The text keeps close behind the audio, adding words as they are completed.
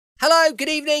Hello, good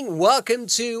evening. Welcome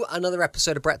to another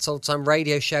episode of Brett's Old Time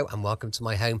Radio Show, and welcome to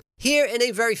my home here in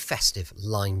a very festive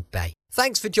Lyme Bay.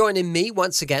 Thanks for joining me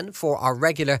once again for our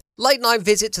regular late night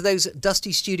visit to those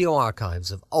dusty studio archives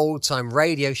of old time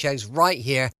radio shows right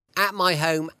here at my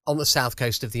home on the south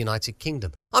coast of the United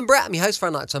Kingdom. I'm Brett, I'm your host for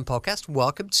our Nighttime Podcast.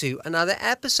 Welcome to another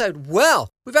episode. Well,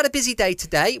 we've had a busy day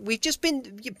today. We've just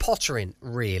been pottering,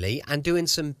 really, and doing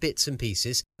some bits and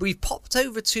pieces. We've popped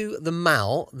over to the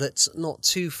Mall that's not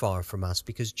too far from us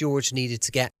because George needed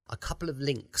to get a couple of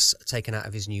links taken out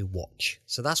of his new watch.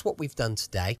 So that's what we've done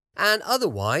today. And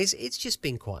otherwise, it's just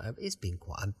been quite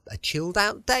a chilled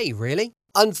out day, really.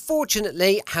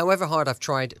 Unfortunately, however hard I've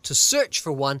tried to search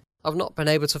for one, I've not been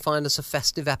able to find us a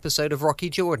festive episode of Rocky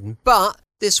Jordan, but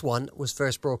this one was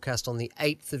first broadcast on the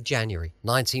 8th of January,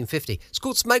 1950. It's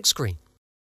called Smokescreen.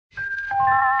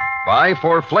 Buy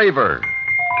for flavor.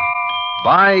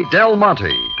 Buy Del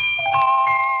Monte.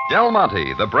 Del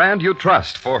Monte, the brand you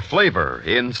trust for flavor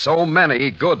in so many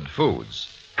good foods.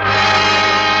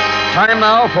 Time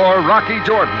now for Rocky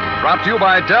Jordan, brought to you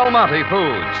by Del Monte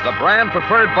Foods, the brand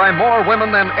preferred by more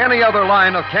women than any other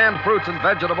line of canned fruits and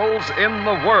vegetables in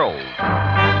the world.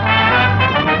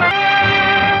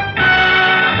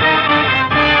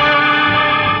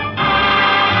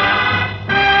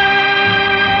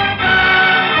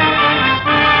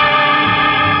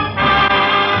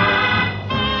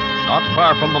 Not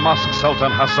far from the Mosque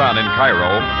Sultan Hassan in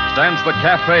Cairo stands the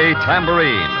Cafe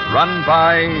Tambourine, run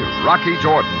by Rocky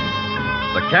Jordan.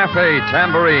 The Cafe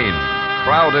Tambourine,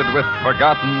 crowded with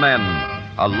forgotten men,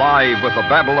 alive with the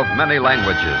babble of many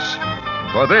languages.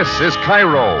 For this is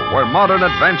Cairo, where modern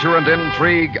adventure and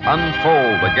intrigue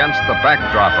unfold against the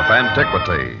backdrop of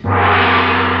antiquity.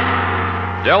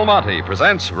 Del Monte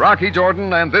presents Rocky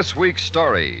Jordan and this week's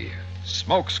story,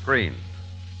 Smokescreen.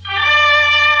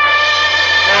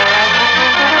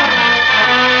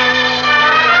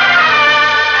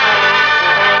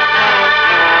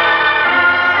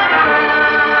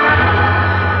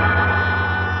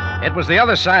 It was the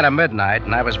other side of midnight,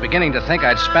 and I was beginning to think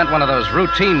I'd spent one of those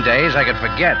routine days I could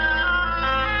forget.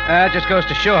 It just goes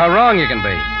to show how wrong you can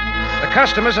be. The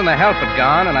customers and the help had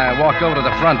gone, and I walked over to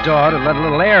the front door to let a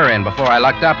little air in before I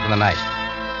locked up for the night.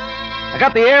 I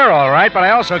got the air all right, but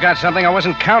I also got something I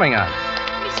wasn't counting on.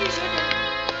 Monsieur Jordan!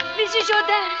 Monsieur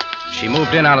Jordan! She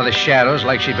moved in out of the shadows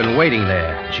like she'd been waiting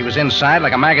there. She was inside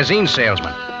like a magazine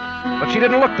salesman. But she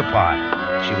didn't look the part.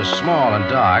 She was small and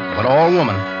dark, but all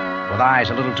woman, with eyes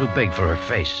a little too big for her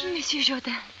face. Monsieur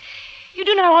Jordan, you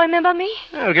do not remember me?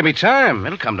 Oh, give me time.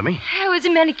 It'll come to me. I was a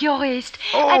manicurist.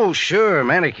 Oh, sure,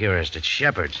 manicurist at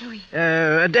Shepherd's. Oui.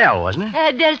 Adele, wasn't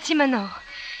it? Adele Simoneau.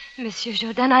 Monsieur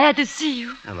Jordan, I had to see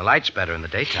you. Well, the light's better in the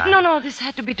daytime. No, this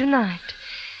had to be tonight.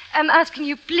 I'm asking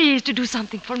you, please, to do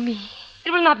something for me.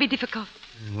 It will not be difficult.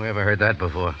 We ever heard that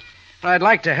before? Well, I'd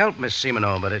like to help Miss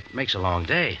Simoneau, but it makes a long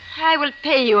day. I will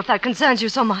pay you if that concerns you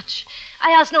so much.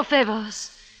 I ask no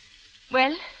favors.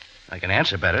 Well? I can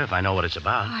answer better if I know what it's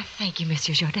about. Oh, thank you,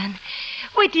 Monsieur Jordan.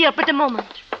 Wait here but a moment.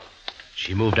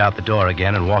 She moved out the door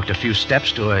again and walked a few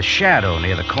steps to a shadow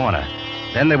near the corner.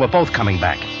 Then they were both coming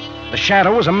back. The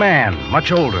shadow was a man,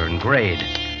 much older and grayed.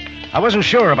 I wasn't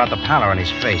sure about the pallor on his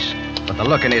face, but the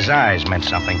look in his eyes meant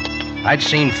something. I'd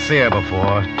seen fear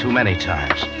before too many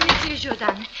times. Monsieur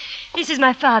Jordan, this is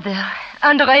my father,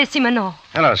 André Simoneau.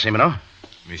 Hello, Simoneau.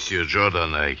 Monsieur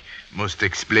Jordan, I must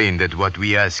explain that what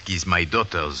we ask is my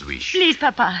daughter's wish. Please,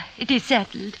 Papa, it is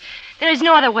settled. There is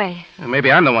no other way.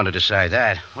 Maybe I'm the one to decide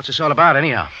that. What's this all about,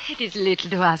 anyhow? It is little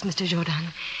to ask, Mr.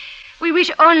 Jordan. We wish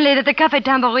only that the Café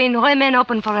Tambourine remain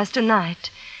open for us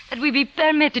tonight. That we be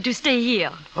permitted to stay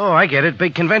here. Oh, I get it.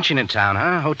 Big convention in town,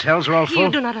 huh? Hotels are all full.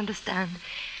 You do not understand.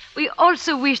 We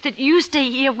also wish that you stay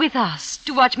here with us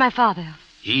to watch my father.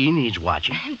 He needs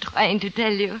watching. I'm trying to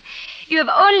tell you. You have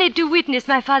only to witness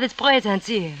my father's presence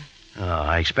here. Oh,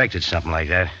 I expected something like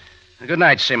that. Good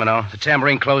night, Simoneau. The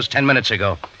tambourine closed 10 minutes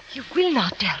ago. You will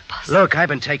not help us. Look, I've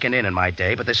been taken in my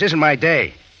day, but this isn't my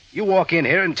day. You walk in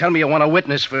here and tell me you want a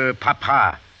witness for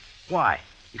Papa. Why?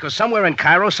 Because somewhere in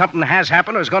Cairo something has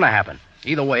happened or is going to happen.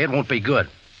 Either way, it won't be good.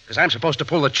 Because I'm supposed to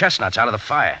pull the chestnuts out of the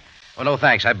fire. Oh, no,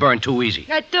 thanks. I burned too easy.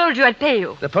 I told you I'd pay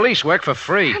you. The police work for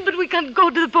free. But we can't go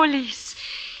to the police.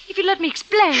 If you let me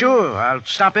explain. Sure, I'll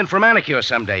stop in for a manicure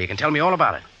someday. You can tell me all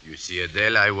about it. You see,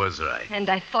 Adele, I was right. And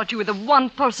I thought you were the one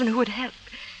person who would help.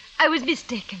 I was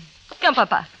mistaken. Come,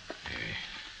 Papa.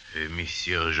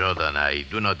 Monsieur Jordan, I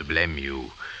do not blame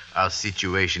you. Our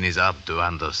situation is hard to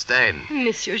understand.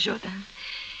 Monsieur Jordan,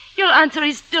 your answer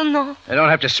is still no. I don't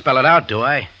have to spell it out, do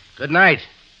I? Good night.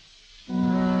 She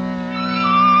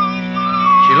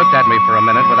looked at me for a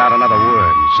minute without another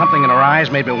word. Something in her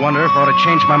eyes made me wonder if I ought to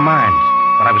change my mind.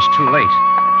 but I was too late.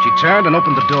 She turned and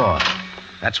opened the door.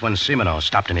 That's when Simino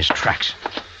stopped in his tracks.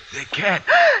 The cat!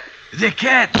 The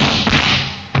cat!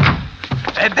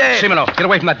 Adele! Simino, get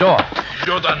away from that door.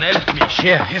 Jordan, help me.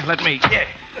 Here, let me.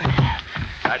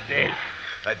 Adele.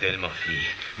 Adele, mon fille.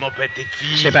 Mon petite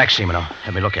fille. Stay back, Simino.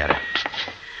 Let me look at her.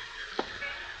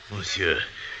 Monsieur,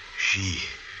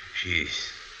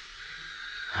 she's...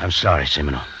 I'm sorry,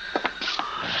 Simino.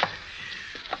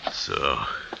 So...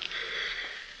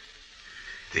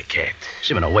 The cat.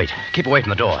 Simino, wait. Keep away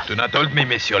from the door. Do not hold me,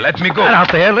 monsieur. Let me go. Get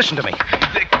out there. Listen to me.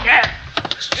 The cat!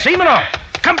 Simino!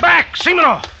 Come back,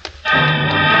 Simino!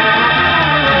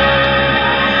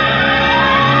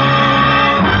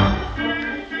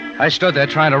 I stood there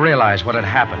trying to realize what had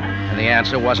happened, and the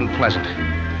answer wasn't pleasant.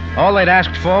 All they'd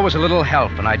asked for was a little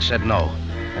help, and I'd said no.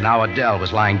 And now Adele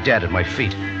was lying dead at my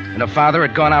feet, and her father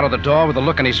had gone out of the door with a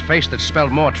look on his face that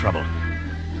spelled more trouble.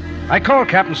 I called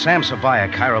Captain Sam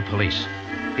Savaya, Cairo Police.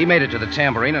 He made it to the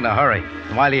Tambourine in a hurry,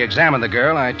 and while he examined the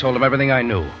girl, I told him everything I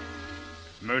knew.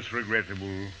 Most regrettable.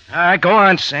 All right, go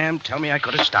on, Sam. Tell me I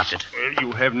could have stopped it. Well,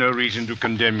 you have no reason to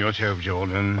condemn yourself,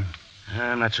 Jordan.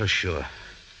 I'm not so sure.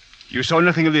 You saw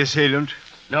nothing of the assailant?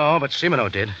 No, but Simino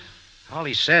did. All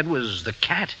he said was the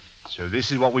cat. So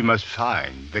this is what we must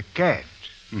find, the cat.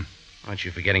 Aren't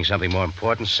you forgetting something more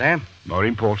important, Sam? More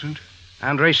important?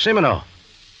 Andre Simino.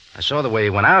 I saw the way he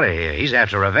went out of here. He's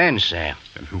after revenge, Sam.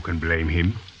 And who can blame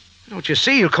him? Don't you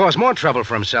see? He'll cause more trouble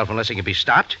for himself unless he can be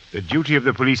stopped. The duty of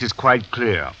the police is quite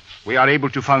clear. We are able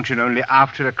to function only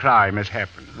after a crime has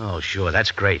happened. Oh, sure,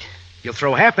 that's great. You'll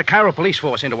throw half the Cairo police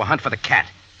force into a hunt for the cat,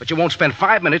 but you won't spend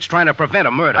 5 minutes trying to prevent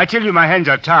a murder. I tell you, my hands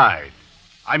are tied.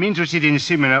 I'm interested in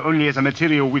Simino only as a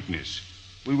material witness.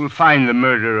 We will find the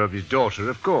murderer of his daughter,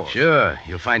 of course. Sure,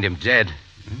 you'll find him dead.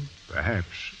 Perhaps.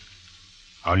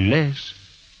 Unless...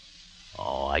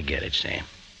 Oh, I get it, Sam.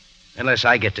 Unless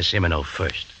I get to Simino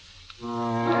first.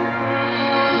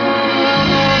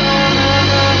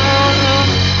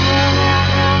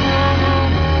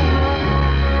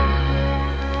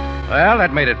 Well,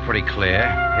 that made it pretty clear.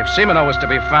 If Simino was to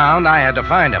be found, I had to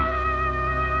find him.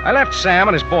 I left Sam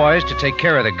and his boys to take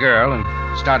care of the girl and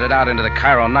started out into the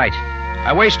Cairo night.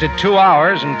 I wasted 2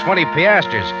 hours and 20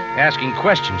 piastres asking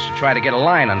questions to try to get a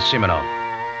line on Simino.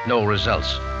 No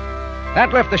results.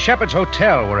 That left the Shepherd's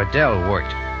Hotel where Adele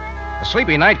worked. A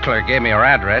sleepy night clerk gave me her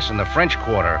address in the French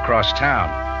Quarter across town.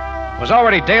 It was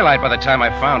already daylight by the time I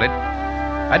found it.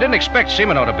 I didn't expect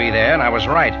Simino to be there, and I was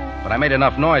right, but I made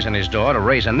enough noise in his door to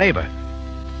raise a neighbor.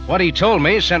 What he told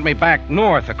me sent me back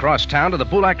north across town to the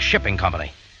Bulak Shipping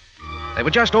Company. They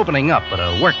were just opening up, but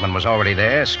a workman was already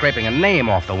there, scraping a name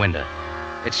off the window.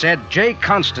 It said J.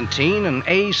 Constantine and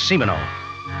A. Simino.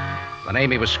 The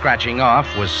name he was scratching off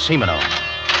was Simino.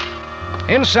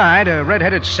 Inside, a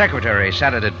red-headed secretary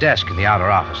sat at a desk in the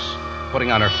outer office,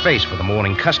 putting on her face for the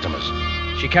morning customers.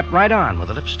 She kept right on with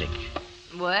the lipstick.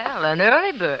 Well, an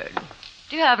early bird.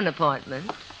 Do you have an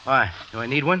appointment? Why? Do I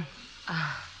need one?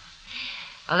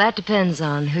 Well, that depends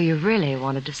on who you really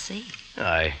wanted to see.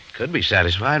 I could be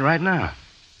satisfied right now.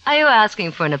 Are you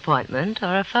asking for an appointment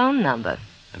or a phone number?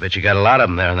 I bet you got a lot of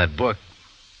them there in that book.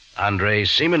 Andre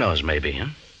Simino's, maybe, huh?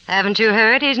 Haven't you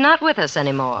heard? He's not with us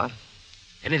anymore.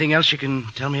 Anything else you can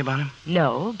tell me about him?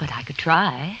 No, but I could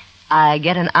try. I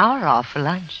get an hour off for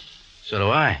lunch. So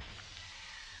do I.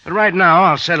 But right now,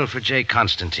 I'll settle for J.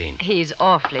 Constantine. He's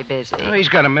awfully busy. Oh, he's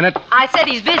got a minute. I said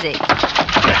he's busy.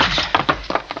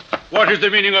 What is the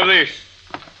meaning of this?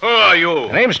 Who are you?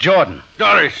 The name's Jordan.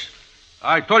 Doris.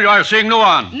 I told you I was seeing no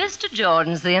one. Mr.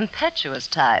 Jordan's the impetuous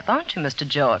type, aren't you, Mr.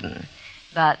 Jordan?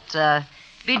 But,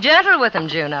 be gentle with him,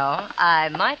 Juno. I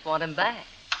might want him back.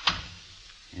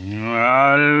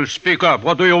 I'll speak up.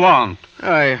 What do you want?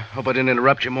 I hope I didn't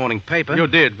interrupt your morning paper. You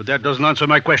did, but that doesn't answer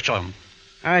my question.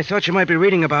 I thought you might be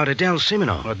reading about Adele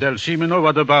Simino. Adele Simino?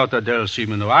 What about Adele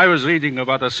Simino? I was reading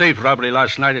about a safe robbery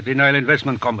last night at the Nile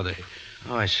Investment Company.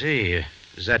 Oh, I see.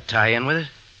 Does that tie in with it?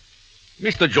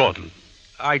 Mr. Jordan,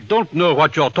 I don't know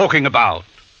what you're talking about.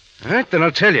 All right, then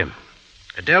I'll tell you.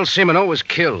 Adele Simino was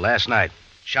killed last night.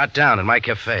 Shot down in my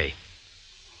cafe.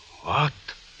 What?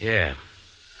 Yeah.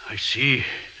 I see.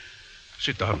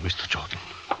 Sit down, Mr. Jordan.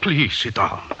 Please sit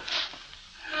down.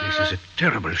 This is a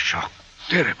terrible shock.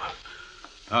 Terrible.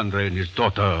 Andre and his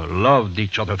daughter loved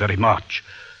each other very much.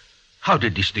 How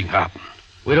did this thing happen?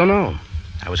 We don't know.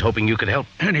 I was hoping you could help.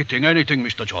 Anything,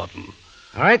 Mr. Jordan.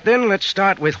 All right, then, let's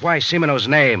start with why Simino's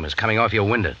name is coming off your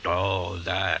window. Oh,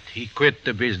 that. He quit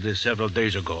the business several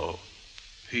days ago.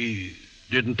 He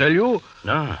didn't tell you?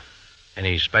 No.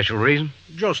 Any special reason?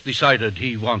 Just decided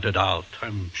he wanted out.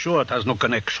 I'm sure it has no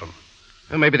connection.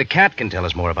 Well, maybe the cat can tell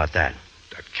us more about that.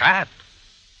 The cat?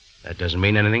 That doesn't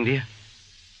mean anything to you?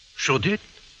 Shoot it?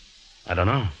 I don't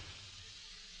know.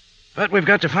 But we've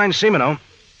got to find Simino.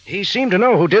 He seemed to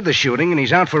know who did the shooting, and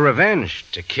he's out for revenge.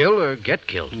 To kill or get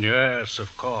killed. Yes,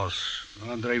 of course.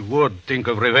 Andre would think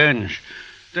of revenge.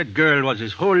 That girl was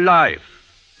his whole life.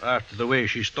 After the way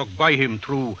she stuck by him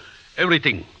through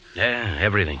everything. Yeah,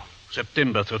 everything.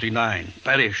 September 39,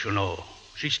 Paris, you know.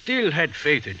 She still had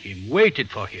faith in him,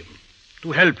 waited for him,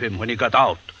 to help him when he got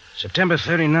out. September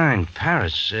 39,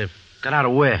 Paris. Got out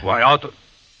of where? Why, out of...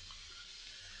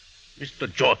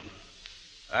 Mr. Jordan,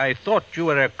 I thought you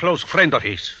were a close friend of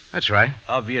his. That's right.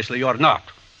 Obviously, you're not.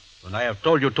 And I have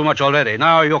told you too much already.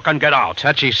 Now you can get out.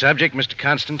 Touchy subject, Mr.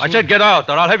 Constantine. I said get out,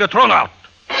 or I'll have you thrown out.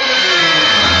 A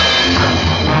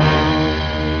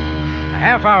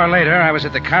half hour later, I was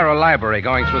at the Cairo Library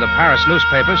going through the Paris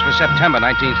newspapers for September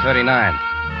 1939.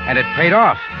 And it paid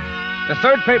off. The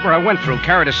third paper I went through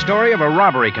carried a story of a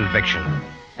robbery conviction.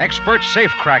 Expert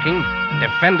safe-cracking,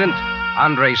 defendant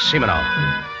Andre Simino.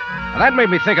 And that made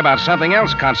me think about something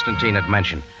else Constantine had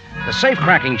mentioned. The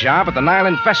safe-cracking job at the Nile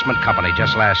Investment Company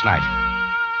just last night.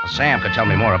 Well, Sam could tell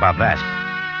me more about that.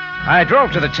 I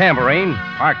drove to the Tambourine,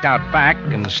 parked out back,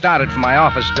 and started for my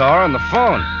office door on the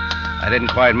phone. I didn't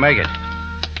quite make it.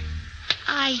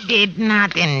 I did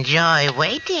not enjoy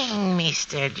waiting,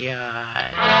 Mr.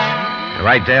 Jordan.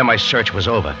 Right there, my search was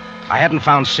over. I hadn't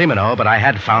found Simino, but I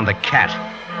had found the cat.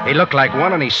 He looked like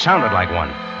one, and he sounded like one,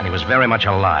 and he was very much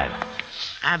alive.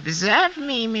 Observe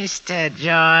me, Mr.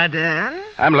 Jordan.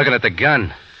 I'm looking at the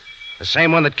gun. The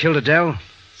same one that killed Adele?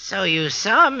 So you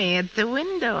saw me at the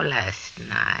window last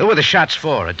night. Who were the shots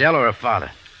for, Adele or her father?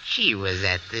 She was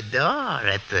at the door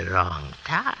at the wrong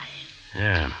time.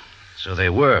 Yeah, so they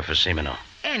were for Simino.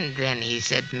 And then he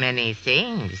said many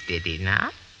things, did he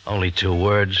not? Only 2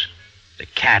 words. The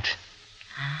cat.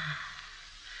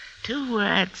 2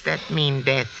 words that mean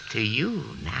death to you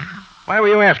now. Why were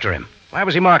you after him? Why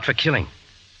was he marked for killing?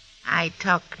 I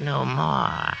talk no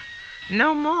more.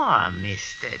 No more,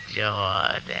 Mr.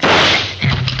 Jordan.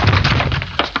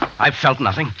 I felt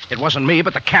nothing. It wasn't me,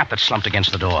 but the cat that slumped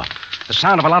against the door. The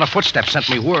sound of a lot of footsteps sent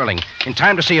me whirling, in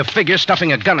time to see a figure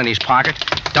stuffing a gun in his pocket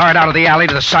dart out of the alley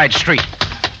to the side street.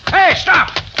 Hey, stop!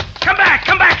 Come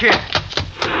back here!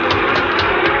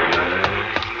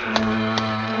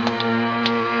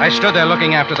 I stood there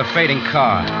looking after the fading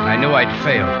car, and I knew I'd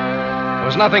failed. There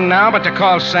was nothing now but to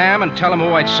call Sam and tell him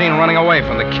who I'd seen running away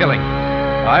from the killing.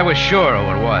 I was sure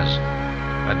who it was.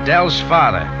 Adele's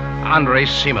father, Andre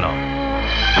Simino.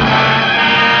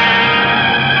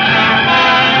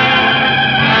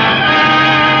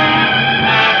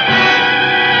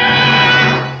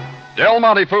 Del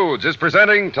Monte Foods is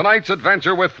presenting tonight's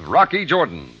adventure with Rocky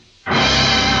Jordan.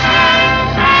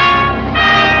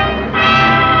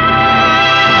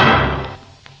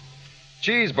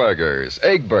 Cheeseburgers,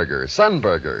 egg burgers, sun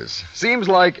burgers. Seems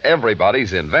like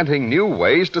everybody's inventing new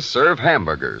ways to serve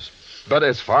hamburgers. But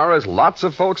as far as lots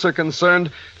of folks are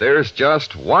concerned, there's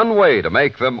just one way to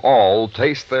make them all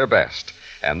taste their best.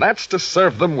 And that's to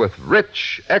serve them with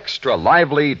rich, extra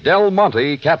lively Del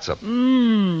Monte catsup.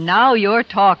 Now you're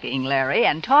talking, Larry,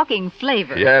 and talking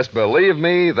flavor. Yes, believe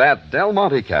me, that Del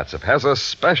Monte catsup has a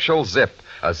special zip.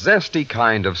 A zesty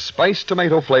kind of spiced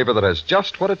tomato flavor that has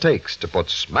just what it takes to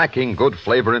put smacking good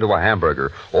flavor into a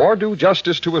hamburger or do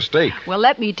justice to a steak. Well,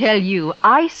 let me tell you,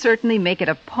 I certainly make it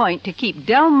a point to keep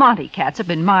Del Monte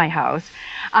catsup in my house.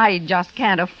 I just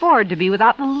can't afford to be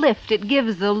without the lift it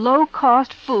gives the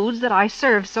low-cost foods that I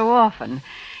serve so often.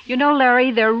 You know,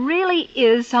 Larry, there really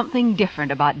is something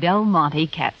different about Del Monte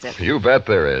catsup. You bet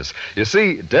there is. You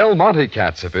see, Del Monte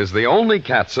catsup is the only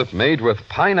catsup made with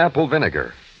pineapple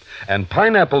vinegar. And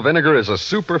pineapple vinegar is a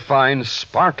superfine,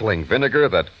 sparkling vinegar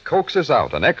that coaxes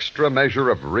out an extra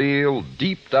measure of real,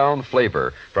 deep-down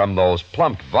flavor from those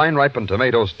plump, vine-ripened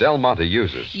tomatoes Del Monte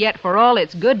uses. Yet for all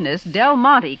its goodness, Del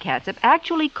Monte catsup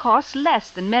actually costs less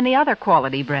than many other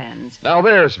quality brands. Now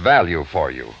there's value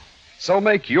for you. So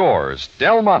make yours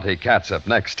Del Monte catsup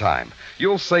next time.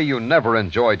 You'll say you never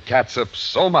enjoyed catsup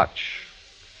so much.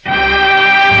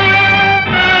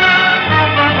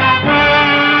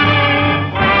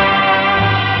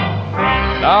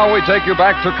 Now we take you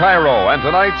back to Cairo and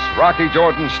tonight's Rocky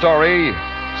Jordan story,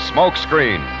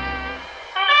 Smokescreen.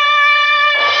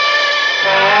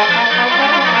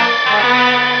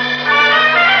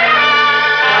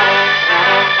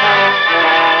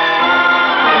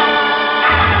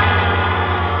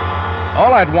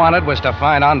 All I'd wanted was to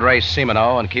find Andre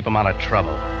Simino and keep him out of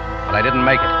trouble. But I didn't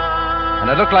make it. And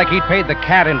it looked like he'd paid the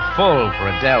cat in full for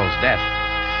Adele's death.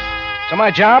 So my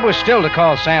job was still to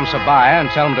call Sam Sabaya and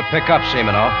tell him to pick up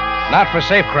Simino. Not for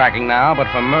safecracking now,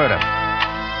 but for murder.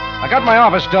 I got my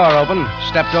office door open,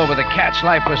 stepped over the cat's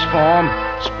lifeless form,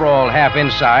 sprawled half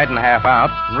inside and half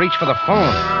out, and reached for the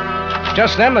phone.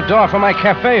 Just then, the door for my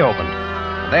cafe opened.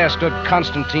 There stood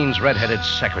Constantine's red-headed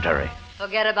secretary.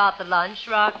 Forget about the lunch,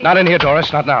 Rocky? Not in here,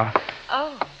 Doris, not now.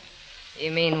 Oh,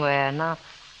 you mean we're not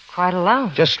quite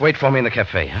alone? Just wait for me in the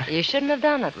cafe, huh? You shouldn't have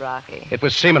done it, Rocky. It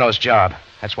was Semeno's job.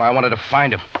 That's why I wanted to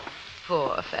find him.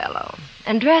 Poor fellow.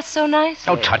 And dressed so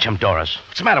nicely. Don't touch him, Doris.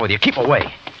 What's the matter with you? Keep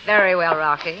away. Very well,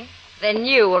 Rocky. Then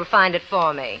you will find it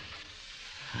for me.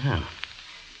 Oh.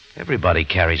 Everybody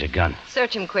carries a gun.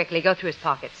 Search him quickly. Go through his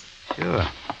pockets. Sure.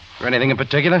 For anything in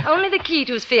particular? Only the key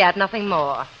to his Fiat, nothing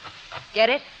more. Get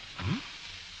it?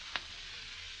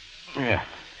 Yeah.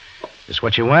 This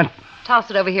what you want? Toss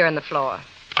it over here on the floor.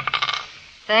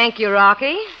 Thank you,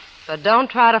 Rocky. But don't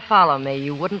try to follow me.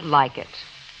 You wouldn't like it.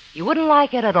 You wouldn't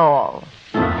like it at all.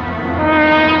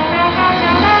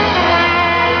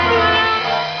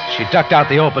 She ducked out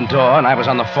the open door, and I was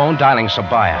on the phone dialing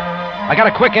Sabaya. I got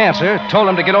a quick answer, told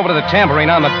him to get over to the Tambourine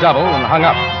on the double, and hung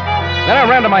up. Then I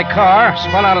ran to my car,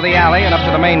 spun out of the alley, and up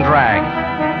to the main drag.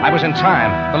 I was in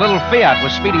time. The little Fiat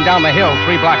was speeding down the hill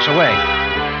 3 blocks away.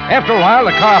 After a while,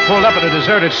 the car pulled up at a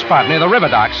deserted spot near the river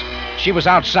docks. She was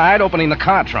outside opening the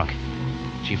car trunk.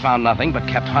 She found nothing but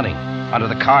kept hunting. Under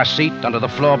the car seat, under the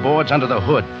floorboards, under the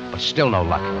hood, but still no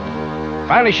luck.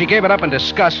 Finally, she gave it up in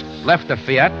disgust, left the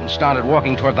Fiat, and started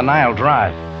walking toward the Nile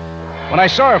Drive. When I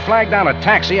saw her flag down a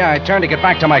taxi, I turned to get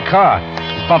back to my car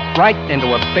and bumped right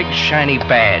into a big, shiny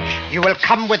badge. You will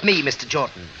come with me, Mr.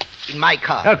 Jordan, in my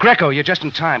car. Oh, Greco, you're just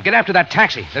in time. Get after that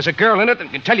taxi. There's a girl in it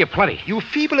that can tell you plenty. Your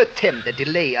feeble attempt at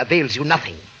delay avails you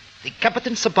nothing. The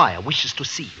Captain Sabaya wishes to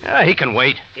see you. He can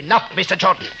wait. Enough, Mr.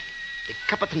 Jordan. The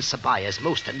Captain Sabaya is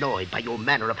most annoyed by your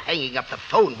manner of hanging up the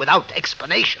phone without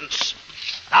explanations.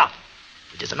 Ah,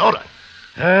 it is an order.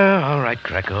 All right,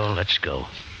 Greco, let's go.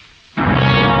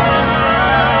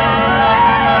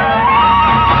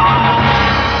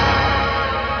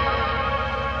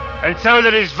 And so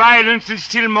there is violence and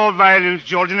still more violence,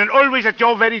 Jordan, and always at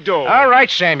your very door. All right,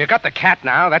 Sam, you got the cat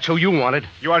now. That's who you wanted.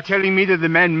 You are telling me that the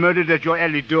man murdered at your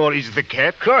alley door is the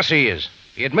cat? Of course he is.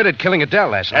 He admitted killing Adele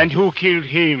last night. And who killed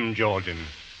him, Jordan?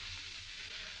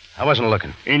 I wasn't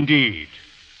looking. Indeed.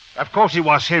 Of course it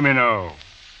was Semeno.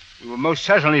 We will most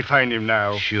certainly find him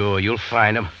now. Sure, you'll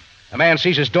find him. A man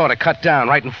sees his daughter cut down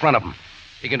right in front of him.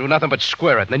 He can do nothing but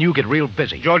square it, and then you get real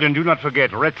busy. Jordan, do not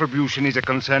forget, retribution is a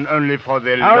concern only for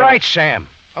the... All right, Sam.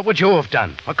 What would you have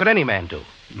done? What could any man do?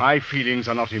 My feelings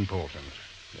are not important.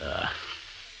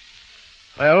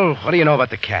 Well, what do you know about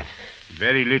the cat?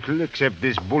 Very little, except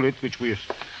this bullet which we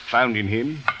found in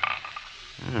him.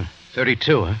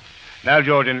 32, huh? Now,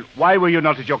 Jordan, why were you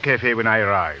not at your cafe when I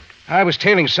arrived? I was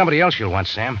tailing somebody else you'll want,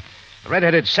 Sam. A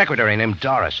red-headed secretary named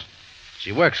Doris.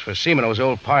 She works for Semeno's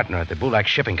old partner at the Bulak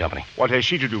Shipping Company. What has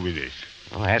she to do with this?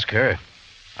 Well, ask her.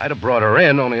 I'd have brought her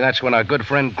in, only that's when our good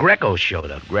friend Greco showed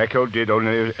up. Greco did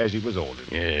only as he was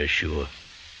ordered. Yeah, sure.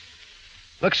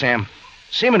 Look, Sam,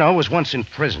 Semeno was once in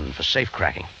prison for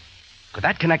safecracking. Could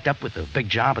that connect up with the big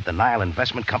job at the Nile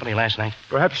Investment Company last night?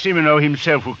 Perhaps Semeno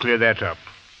himself will clear that up.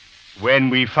 When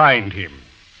we find him.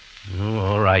 Oh,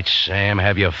 all right, Sam,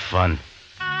 have your fun.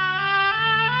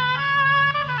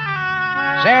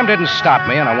 Sam didn't stop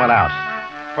me, and I went out.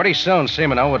 Pretty soon,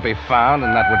 Semeno would be found,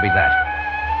 and that would be that.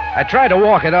 I tried to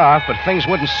walk it off, but things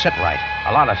wouldn't sit right.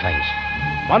 A lot of things.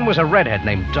 One was a redhead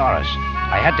named Doris.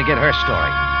 I had to get her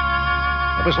story.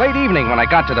 It was late evening when I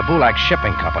got to the Bulak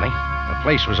Shipping Company. The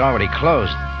place was already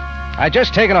closed. I'd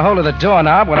just taken a hold of the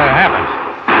doorknob when it happened.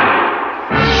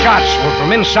 Shots were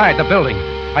from inside the building.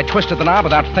 I twisted the knob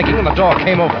without thinking, and the door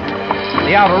came open.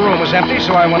 The outer room was empty,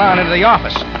 so I went on into the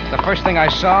office. The first thing I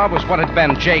saw was what had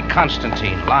been Jay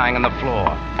Constantine lying on the floor.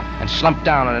 And slumped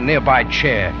down in a nearby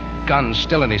chair, gun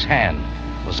still in his hand,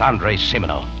 was Andrei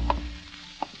Semeno.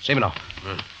 Semeno.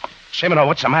 Semeno,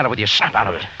 what's the matter with you? Snap out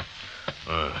of it.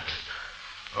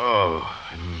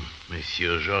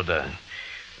 Monsieur Jordan,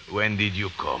 when did you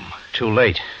come? Too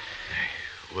late.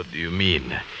 What do you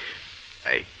mean?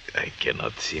 I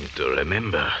cannot seem to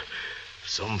remember.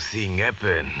 Something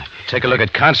happened. Take a look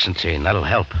at Constantine. That'll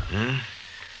help.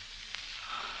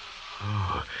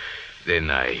 Oh, then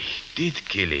I did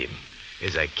kill him,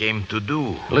 as I came to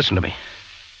do. Listen to me.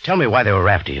 Tell me why they were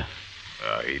after you.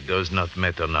 It does not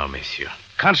matter now, monsieur.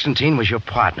 Constantine was your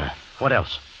partner. What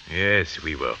else? Yes,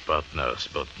 we were partners,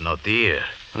 but not here.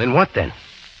 Well, in what then?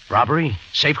 Robbery?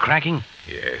 Safe-cracking?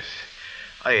 Yes.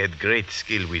 I had great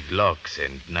skill with locks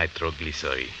and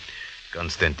nitroglycerin.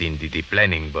 Constantine did the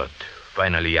planning, but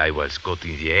finally I was caught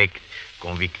in the act,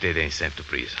 convicted and sent to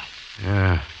prison.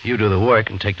 You do the work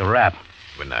and take the rap.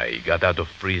 When I got out of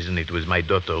prison, it was my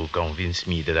daughter who convinced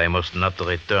me that I must not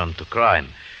return to crime.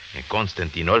 And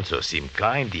Constantine also seemed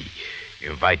kind. He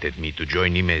invited me to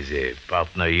join him as a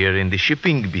partner here in the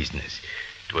shipping business.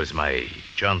 It was my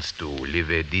chance to live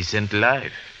a decent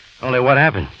life. Only what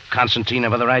happened? Constantine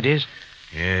have other ideas?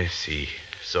 Yes, he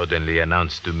suddenly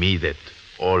announced to me that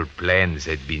all plans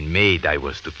had been made. I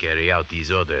was to carry out his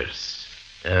orders.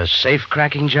 A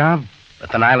safe-cracking job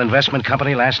at the Nile Investment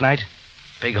Company last night?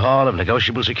 Big haul of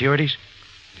negotiable securities?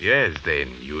 Yes,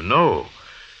 then, you know.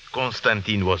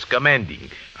 Constantine was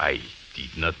commanding. I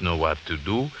did not know what to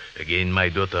do. Again, my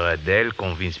daughter Adele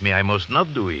convinced me I must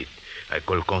not do it. I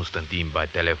called Constantine by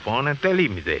telephone and tell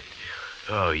him that.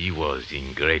 Oh, he was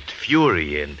in great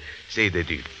fury and said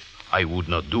that if I would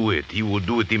not do it, he would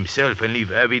do it himself and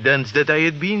leave evidence that I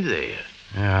had been there.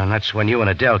 Yeah, and that's when you and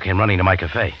Adele came running to my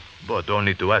cafe. But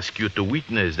only to ask you to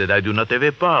witness that I do not have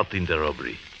a part in the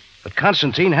robbery. But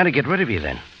Constantine had to get rid of you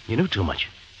then. You knew too much.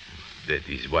 That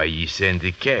is why he sent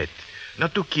the cat.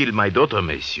 Not to kill my daughter,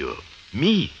 monsieur.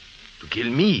 Me. To kill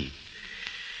me.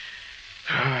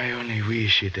 I only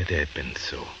wish it had happened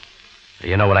so.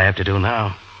 You know what I have to do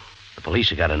now? The police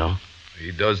have got to know.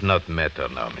 It does not matter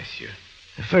now, monsieur.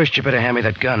 First, you better hand me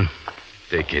that gun.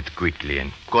 Take it quickly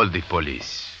and call the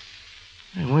police.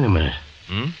 Hey, wait a minute.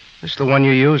 This the one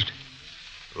you used?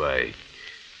 Why,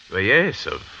 yes,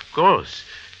 of course.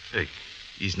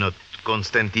 Is not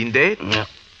Constantine dead? No.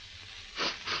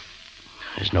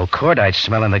 There's no cordite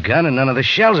smell in the gun, and none of the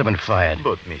shells have been fired.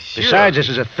 But, monsieur... Besides, this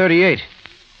is a .38.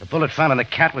 The bullet found in the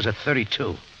cat was a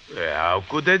 .32. How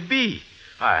could that be?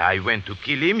 I went to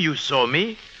kill him. You saw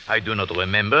me. I do not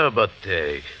remember, but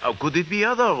how could it be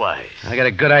otherwise? I got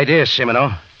a good idea,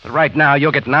 Simino. But right now,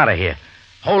 you're getting out of here.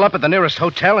 Hole up at the nearest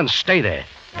hotel and stay there.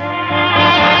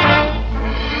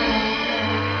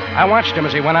 I watched him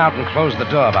as he went out and closed the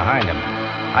door behind him.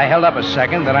 I held up a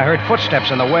second, then I heard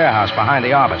footsteps in the warehouse behind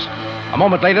the office. A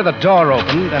moment later, the door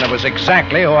opened, and it was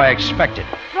exactly who I expected.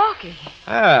 Rocky.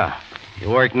 Ah, you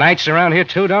work nights around here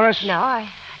too, Doris? No, I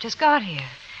just got here.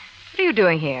 What are you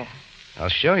doing here? I'll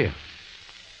show you.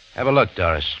 Have a look,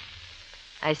 Doris.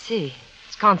 I see.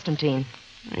 It's Constantine.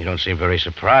 You don't seem very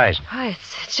surprised. Oh,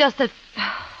 it's just that...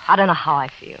 I don't know how I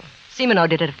feel. Simino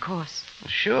did it, of course.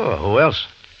 Sure, who else?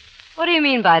 What do you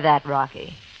mean by that,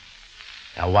 Rocky?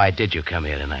 Now, why did you come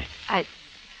here tonight? I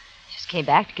just came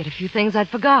back to get a few things I'd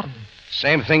forgotten.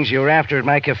 Same things you were after at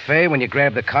my cafe when you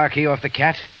grabbed the car key off the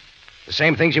cat? The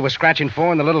same things you were scratching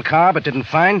for in the little car but didn't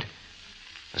find?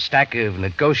 A stack of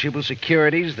negotiable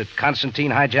securities that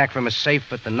Constantine hijacked from a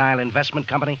safe at the Nile Investment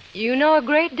Company? You know a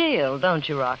great deal, don't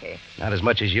you, Rocky? Not as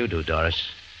much as you do, Doris.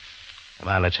 Come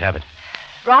on, let's have it.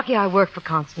 Rocky, I worked for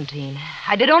Constantine.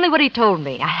 I did only what he told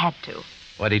me. I had to.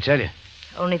 What'd he tell you?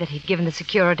 Only that he'd given the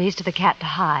securities to the cat to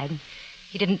hide.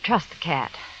 He didn't trust the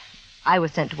cat. I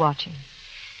was sent to watch him.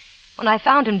 When I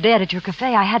found him dead at your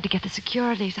cafe, I had to get the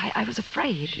securities. I was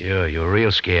afraid. Sure, you were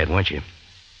real scared, weren't you?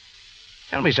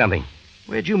 Tell me something.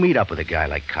 Where'd you meet up with a guy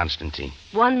like Constantine?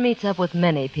 One meets up with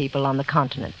many people on the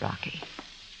continent, Rocky.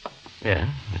 Yeah,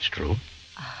 that's true.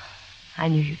 I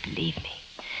knew you'd believe me.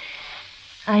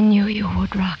 I knew you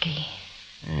would, Rocky.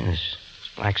 Yes, this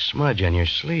black smudge on your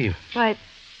sleeve. Right.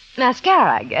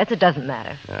 Mascara, I guess. It doesn't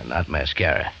matter. Not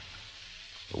mascara.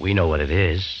 But we know what it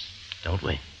is, don't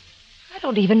we? I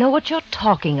don't even know what you're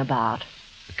talking about.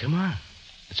 But come on.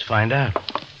 Let's find out.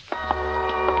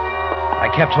 I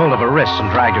kept hold of her wrists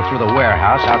and dragged her through the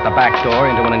warehouse, out the back door,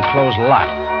 into an enclosed lot.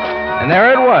 And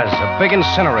there it was, a big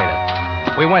incinerator.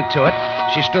 We went to it.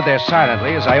 She stood there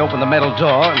silently as I opened the metal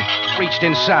door and reached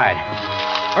inside.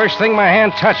 First thing my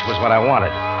hand touched was what I wanted.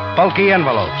 Bulky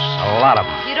envelopes, a lot of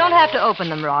them. You don't have to open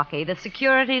them, Rocky. The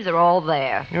securities are all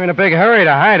there. You were in a big hurry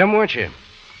to hide them, weren't you?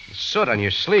 The soot on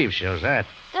your sleeve shows that.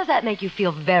 Does that make you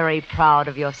feel very proud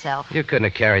of yourself? You couldn't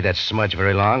have carried that smudge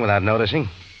very long without noticing.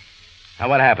 Now,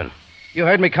 what happened? You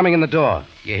heard me coming in the door.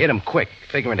 You hit him quick,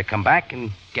 figuring to come back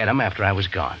and get him after I was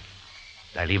gone.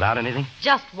 Did I leave out anything?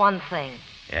 Just one thing.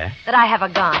 Yeah? That I have a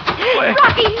gun. What?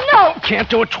 Rocky, no! Can't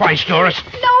do it twice, Doris.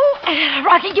 No!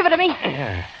 Rocky, give it to me.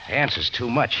 Yeah, answer's too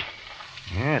much.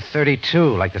 Yeah,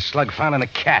 32, like the slug found in the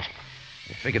cat.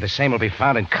 I figure the same will be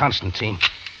found in Constantine.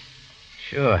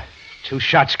 Sure, 2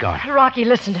 shots gone. Rocky,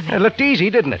 listen to me. It looked easy,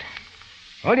 didn't it?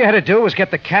 All you had to do was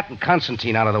get the cat and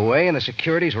Constantine out of the way, and the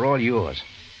securities were all yours.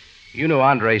 You knew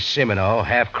Andre Simino,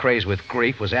 half crazed with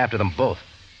grief, was after them both,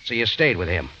 so you stayed with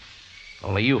him.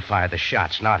 Only you fired the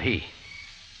shots, not he.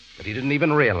 But he didn't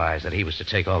even realize that he was to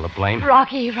take all the blame.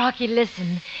 Rocky,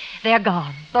 listen. They're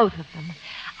gone, both of them.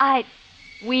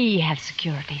 We have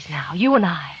securities now, you and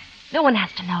I. No one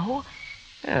has to know.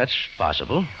 Yeah, that's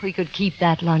possible. We could keep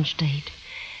that lunch date.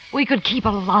 We could keep a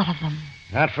lot of them.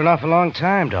 Not for an awful long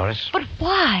time, Doris. But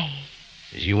why?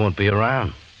 Because you won't be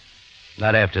around.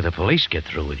 Not after the police get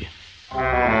through with you.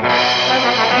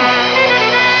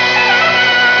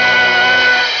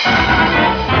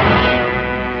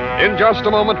 In just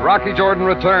a moment, Rocky Jordan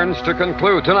returns to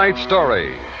conclude tonight's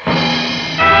story.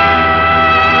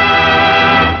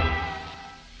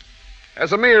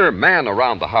 As a mere man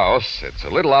around the house, it's a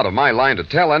little out of my line to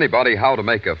tell anybody how to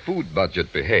make a food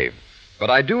budget behave.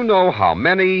 But I do know how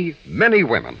many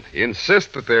women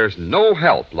insist that there's no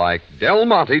help like Del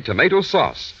Monte tomato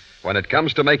sauce when it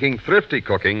comes to making thrifty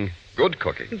cooking good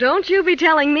cooking. Don't you be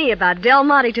telling me about Del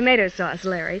Monte tomato sauce,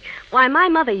 Larry. Why, my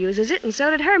mother uses it, and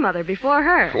so did her mother before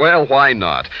her. Well, why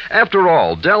not? After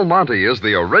all, Del Monte is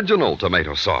the original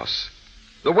tomato sauce.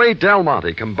 The way Del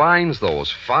Monte combines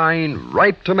those fine,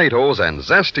 ripe tomatoes and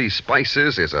zesty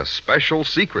spices is a special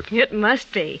secret. It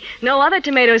must be. No other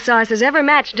tomato sauce has ever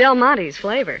matched Del Monte's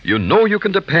flavor. You know you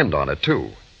can depend on it,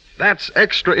 too. That's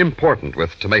extra important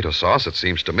with tomato sauce, it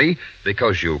seems to me,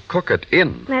 because you cook it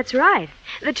in. That's right.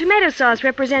 The tomato sauce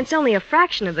represents only a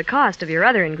fraction of the cost of your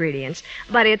other ingredients,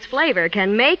 but its flavor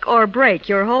can make or break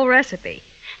your whole recipe.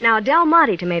 Now, Del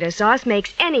Monte tomato sauce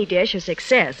makes any dish a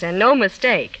success, and no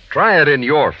mistake. Try it in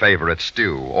your favorite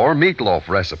stew or meatloaf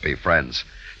recipe, friends.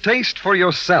 Taste for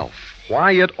yourself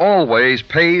why it always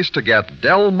pays to get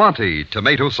Del Monte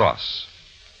tomato sauce.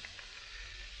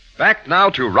 Back now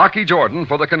to Rocky Jordan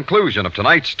for the conclusion of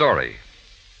tonight's story.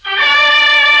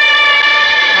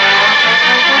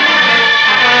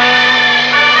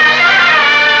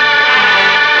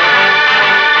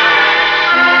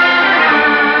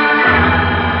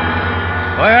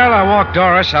 Well, I walked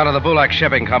Doris out of the Bullock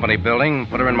Shipping Company building,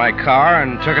 put her in my car,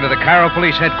 and took her to the Cairo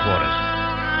Police Headquarters.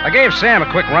 I gave Sam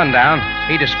a quick rundown.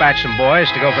 He dispatched some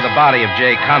boys to go for the body of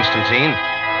Jay Constantine.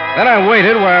 Then I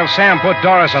waited while Sam put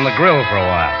Doris on the grill for a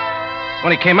while.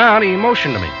 When he came out, he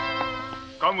motioned to me.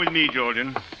 Come with me,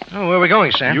 Jordan. Oh, where are we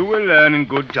going, Sam? You will learn in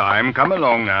good time. Come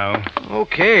along now.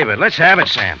 Okay, but let's have it,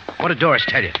 Sam. What did Doris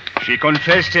tell you? She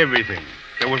confessed everything.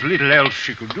 There was little else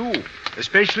she could do,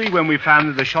 especially when we found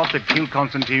that the shot that killed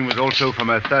Constantine was also from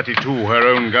a .32, her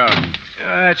own gun.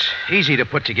 It's easy to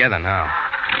put together now.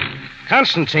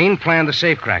 Constantine planned the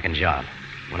safe-cracking job.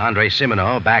 When Andre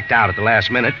Simino backed out at the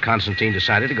last minute, Constantine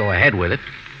decided to go ahead with it.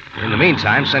 In the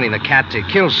meantime, sending the cat to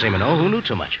kill Simino, who knew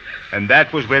too much. And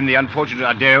that was when the unfortunate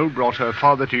Adele brought her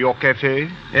father to your cafe?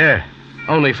 Yeah,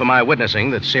 only for my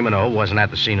witnessing that Simino wasn't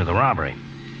at the scene of the robbery.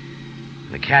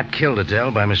 The cat killed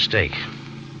Adele by mistake,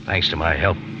 thanks to my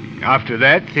help. After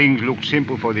that, things looked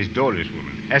simple for this Doris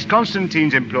woman. As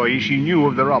Constantine's employee, she knew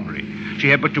of the robbery. She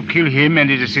had but to kill him and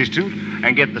his assistant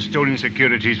and get the stolen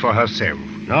securities for herself.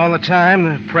 And all the time,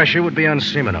 the pressure would be on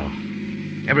Simino.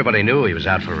 Everybody knew he was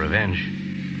out for revenge.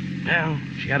 Well,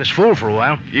 she had us fooled for a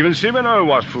while. Even Simino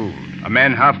was fooled. A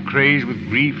man half crazed with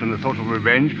grief and the thought of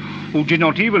revenge, who did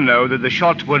not even know that the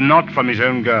shots were not from his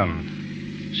own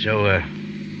gun. So,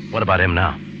 what about him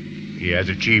now? He has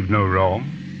achieved no wrong.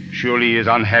 Surely his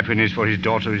unhappiness for his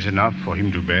daughter is enough for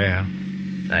him to bear.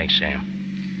 Thanks, Sam.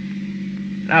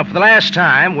 Now, for the last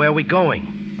time, where are we going?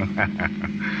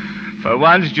 For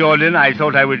once, Jordan, I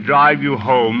thought I would drive you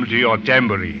home to your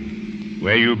tambourine,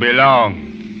 where you belong.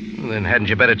 Well, then hadn't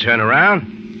you better turn around?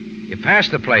 You passed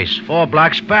the place, 4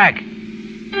 blocks back.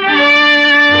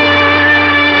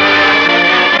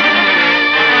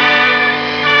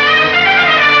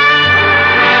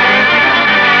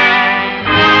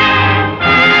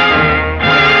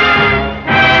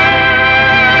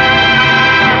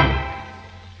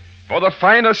 For the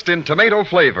finest in tomato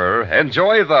flavor,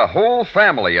 enjoy the whole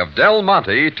family of Del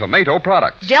Monte tomato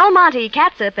products. Del Monte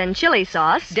catsup and chili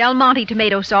sauce. Del Monte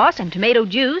tomato sauce and tomato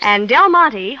juice. And Del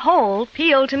Monte whole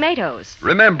peeled tomatoes.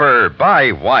 Remember,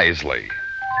 buy wisely.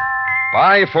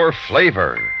 Buy for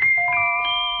flavor.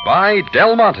 Buy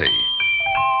Del Monte.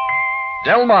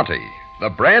 Del Monte, the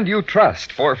brand you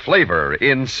trust for flavor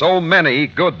in so many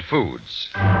good foods.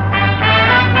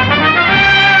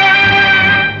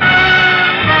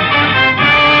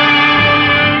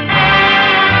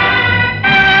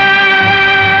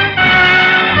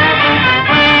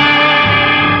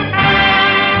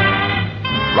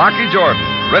 Rocky Jordan,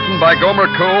 written by Gomer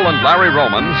Cool and Larry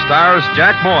Roman, stars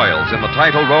Jack Moyles in the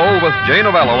title role with Jay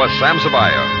Novello as Sam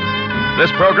Sabaya. This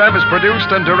program is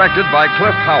produced and directed by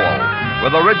Cliff Howell,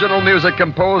 with original music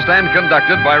composed and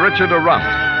conducted by Richard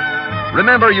Arrunt.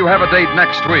 Remember, you have a date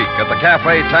next week at the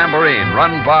Cafe Tambourine,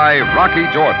 run by Rocky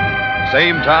Jordan.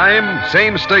 Same time,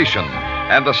 same station.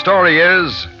 And the story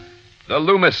is The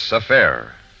Loomis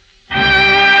Affair.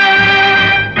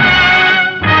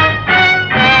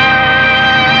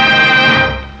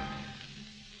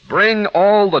 Bring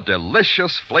all the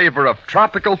delicious flavor of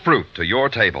tropical fruit to your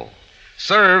table.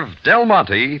 Serve Del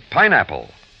Monte pineapple.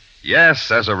 Yes,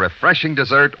 as a refreshing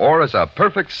dessert or as a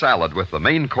perfect salad with the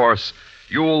main course,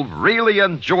 you'll really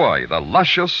enjoy the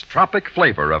luscious tropic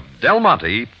flavor of Del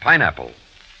Monte pineapple.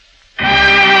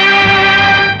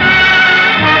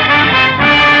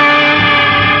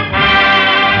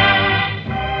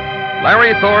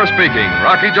 Larry Thor speaking.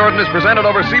 Rocky Jordan is presented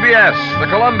over CBS, the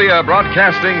Columbia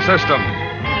Broadcasting System.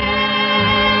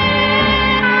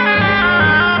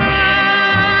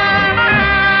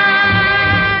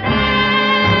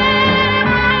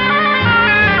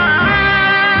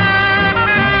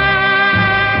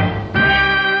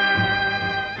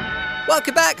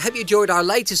 Welcome back. Hope you enjoyed our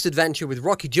latest adventure with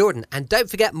Rocky Jordan. And don't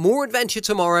forget, more adventure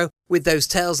tomorrow with those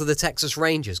Tales of the Texas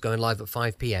Rangers going live at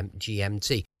 5 p.m.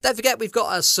 GMT. Don't forget, we've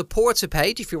got a supporter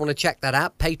page if you want to check that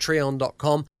out,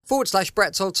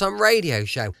 patreon.com/Brett's Old Time Radio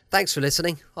Show. Thanks for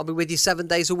listening. I'll be with you 7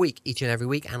 days a week, each and every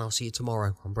week, and I'll see you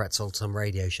tomorrow on Brett's Old Time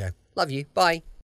Radio Show. Love you. Bye.